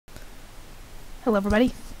Hello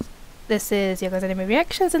everybody, this is Yoko's Anime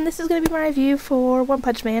Reactions, and this is going to be my review for One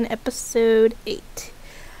Punch Man Episode 8.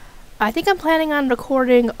 I think I'm planning on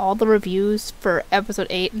recording all the reviews for Episode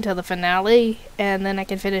 8 until the finale, and then I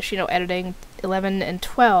can finish, editing 11 and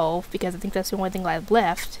 12, because I think that's the only thing I have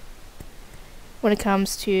left when it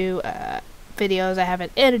comes to videos I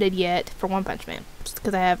haven't edited yet for One Punch Man, just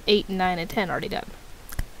because I have 8, 9, and 10 already done.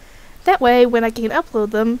 That way, when I can upload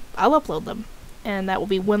them, I'll upload them. And that will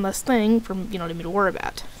be one less thing for me to worry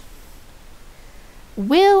about.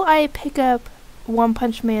 Will I pick up One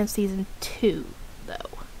Punch Man Season 2, though?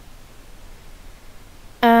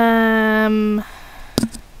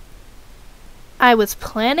 I was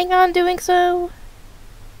planning on doing so,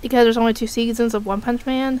 because there's only 2 seasons of One Punch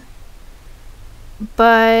Man.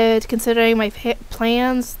 But considering my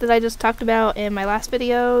plans that I just talked about in my last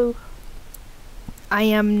video, I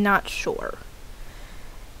am not sure.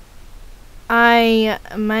 I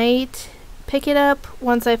might pick it up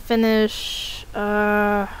once I finish,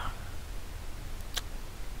 I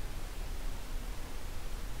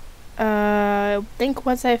think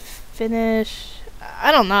once I finish,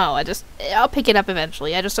 I don't know, I'll pick it up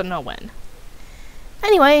eventually, I just don't know when.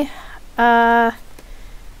 Anyway,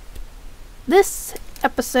 this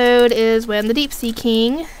episode is when the Deep Sea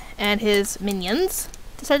King and his minions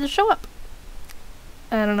decided to show up.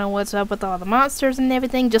 I don't know what's up with all the monsters and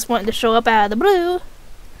everything, just wanting to show up out of the blue.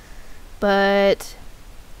 But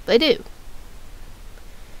they do.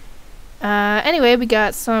 Anyway, we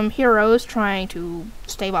got some heroes trying to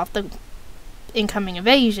stave off the incoming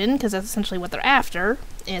invasion, because that's essentially what they're after,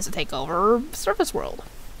 is to take over Surface World.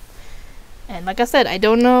 And like I said, I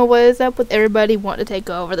don't know what is up with everybody wanting to take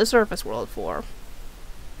over the Surface World for.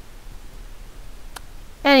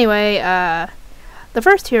 Anyway, the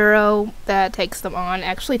first hero that takes them on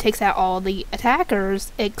actually takes out all the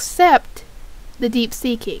attackers except the Deep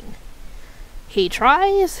Sea King. He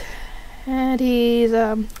tries, and he's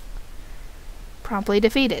promptly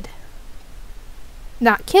defeated.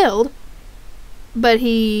 Not killed, but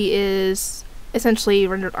he is essentially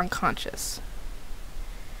rendered unconscious.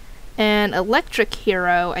 An electric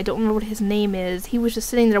hero, I don't remember what his name is, he was just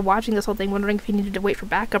sitting there watching this whole thing, wondering if he needed to wait for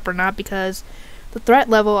backup or not, because the threat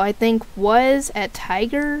level, I think, was at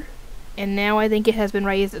Tiger, and now I think it has been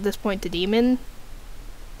raised at this point to Demon.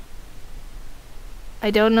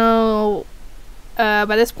 I don't know,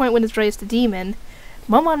 by this point when it's raised to Demon,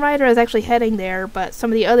 Momon Rider is actually heading there, but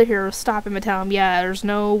some of the other heroes stop him and tell him, yeah, there's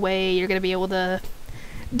no way you're going to be able to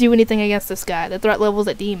do anything against this guy. The threat level's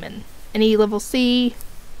at Demon. Any level C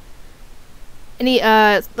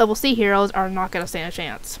heroes are not going to stand a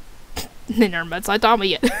chance. Never mind, so I told me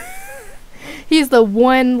yet. He's the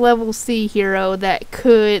one level C hero that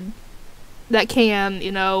can,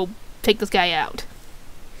 take this guy out.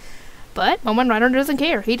 But Momon Rider doesn't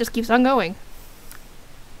care. He just keeps on going.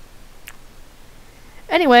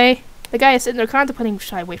 Anyway, the guy is sitting there contemplating,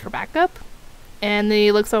 should I wait for backup? And then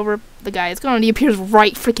he looks over, the guy is gone, and he appears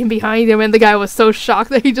right freaking behind him, and the guy was so shocked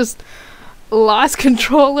that he just lost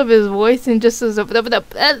control of his voice and just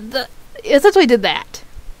essentially did that.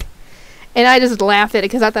 And I just laughed at it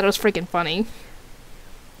because I thought it was freaking funny.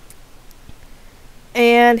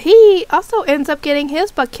 And he also ends up getting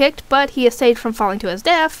his butt kicked, but he is saved from falling to his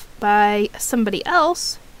death by somebody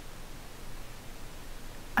else.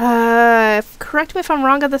 Correct me if I'm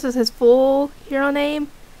wrong, if this is his full hero name.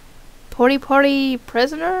 Porty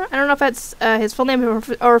Prisoner? I don't know if that's his full name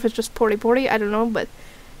or if it's just Porty, I don't know, but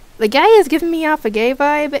the guy is giving me off a gay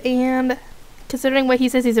vibe, and considering what he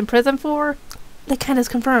says he's in prison for, that kind of is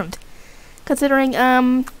confirmed. Considering,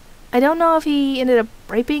 I don't know if he ended up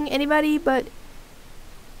raping anybody, but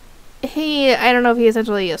I don't know if he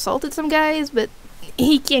essentially assaulted some guys, but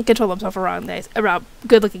he can't control himself around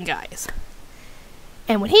good-looking guys.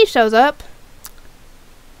 And when he shows up,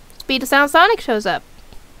 Speed of Sound Sonic shows up,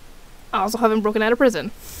 also having broken out of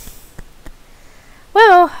prison.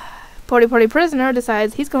 Well, Porty Prisoner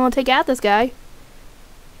decides he's gonna take out this guy.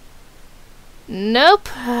 Nope,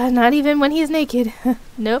 not even when he's naked.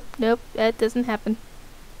 Nope, that doesn't happen.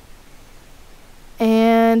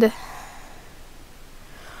 And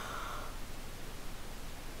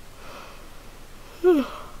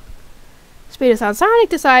Speed of Sound Sonic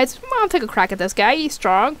decides, well, I'll take a crack at this guy, he's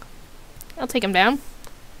strong. I'll take him down.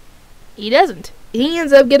 He doesn't. He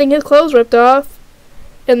ends up getting his clothes ripped off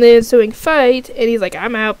in the ensuing fight, and he's like,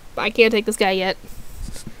 I'm out, I can't take this guy yet.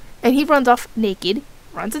 And he runs off naked,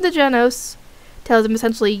 runs into Genos, tells him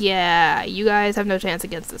essentially, yeah, you guys have no chance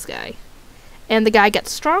against this guy. And the guy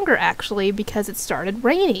gets stronger, actually, because it started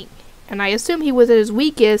raining. And I assume he was at his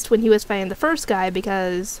weakest when he was fighting the first guy,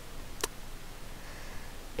 because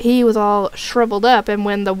he was all shriveled up, and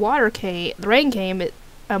when the rain came, it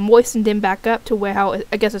moistened him back up to where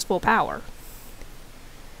I guess his full power.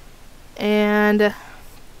 And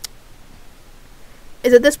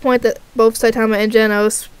it's at this point that both Saitama and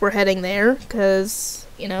Genos were heading there, because,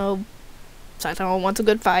 you know, Saitama wants a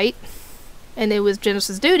good fight, and it was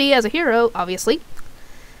Genos' duty as a hero, obviously,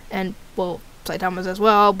 and, well, Saitama's as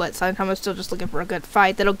well, but Saitama's still just looking for a good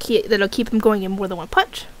fight that'll keep him going in more than one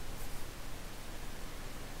punch.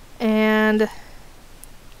 And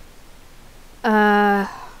the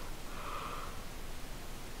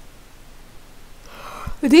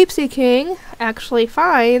Deep Sea King actually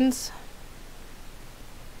finds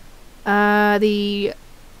the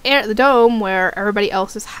dome where everybody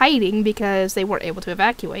else is hiding because they weren't able to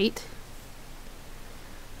evacuate,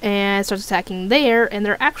 and starts attacking there, and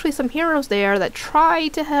there are actually some heroes there that try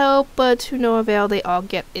to help, but to no avail. They all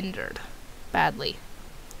get injured badly.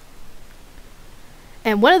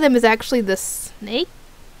 And one of them is actually the snake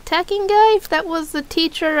attacking guy that was the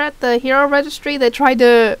teacher at the hero registry that tried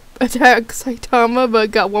to attack Saitama but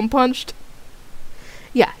got one punched.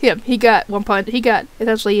 Yeah, him. He got one punch. He got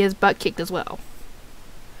essentially his butt kicked as well.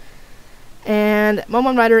 And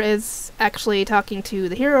Momon Rider is actually talking to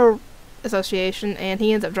the hero association, and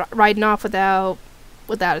he ends up riding off without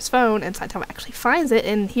his phone, and Saitama actually finds it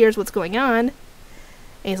and hears what's going on, and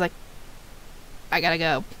he's like, I gotta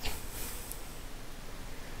go.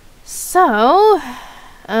 So,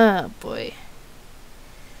 oh boy.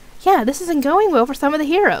 Yeah, this isn't going well for some of the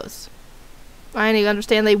heroes. I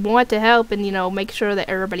understand they want to help and, you know, make sure that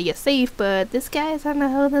everybody is safe, but this guy's on a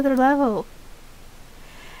whole other level.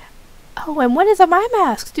 Oh, and what is a My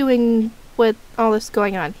Mask doing with all this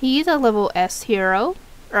going on? He's a level S hero,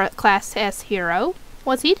 or a class S hero.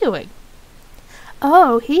 What's he doing?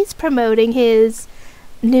 Oh, he's promoting his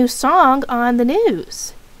new song on the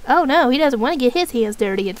news. Oh no, he doesn't want to get his hands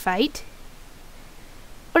dirty and fight.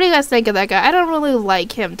 What do you guys think of that guy? I don't really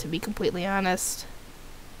like him, to be completely honest.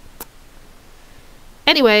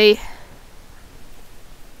 Anyway,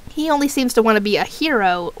 he only seems to want to be a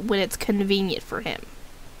hero when it's convenient for him.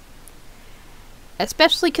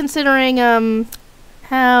 Especially considering,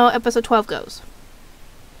 how episode 12 goes.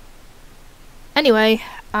 Anyway,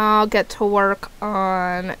 I'll get to work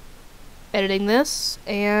on editing this,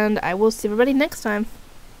 and I will see everybody next time.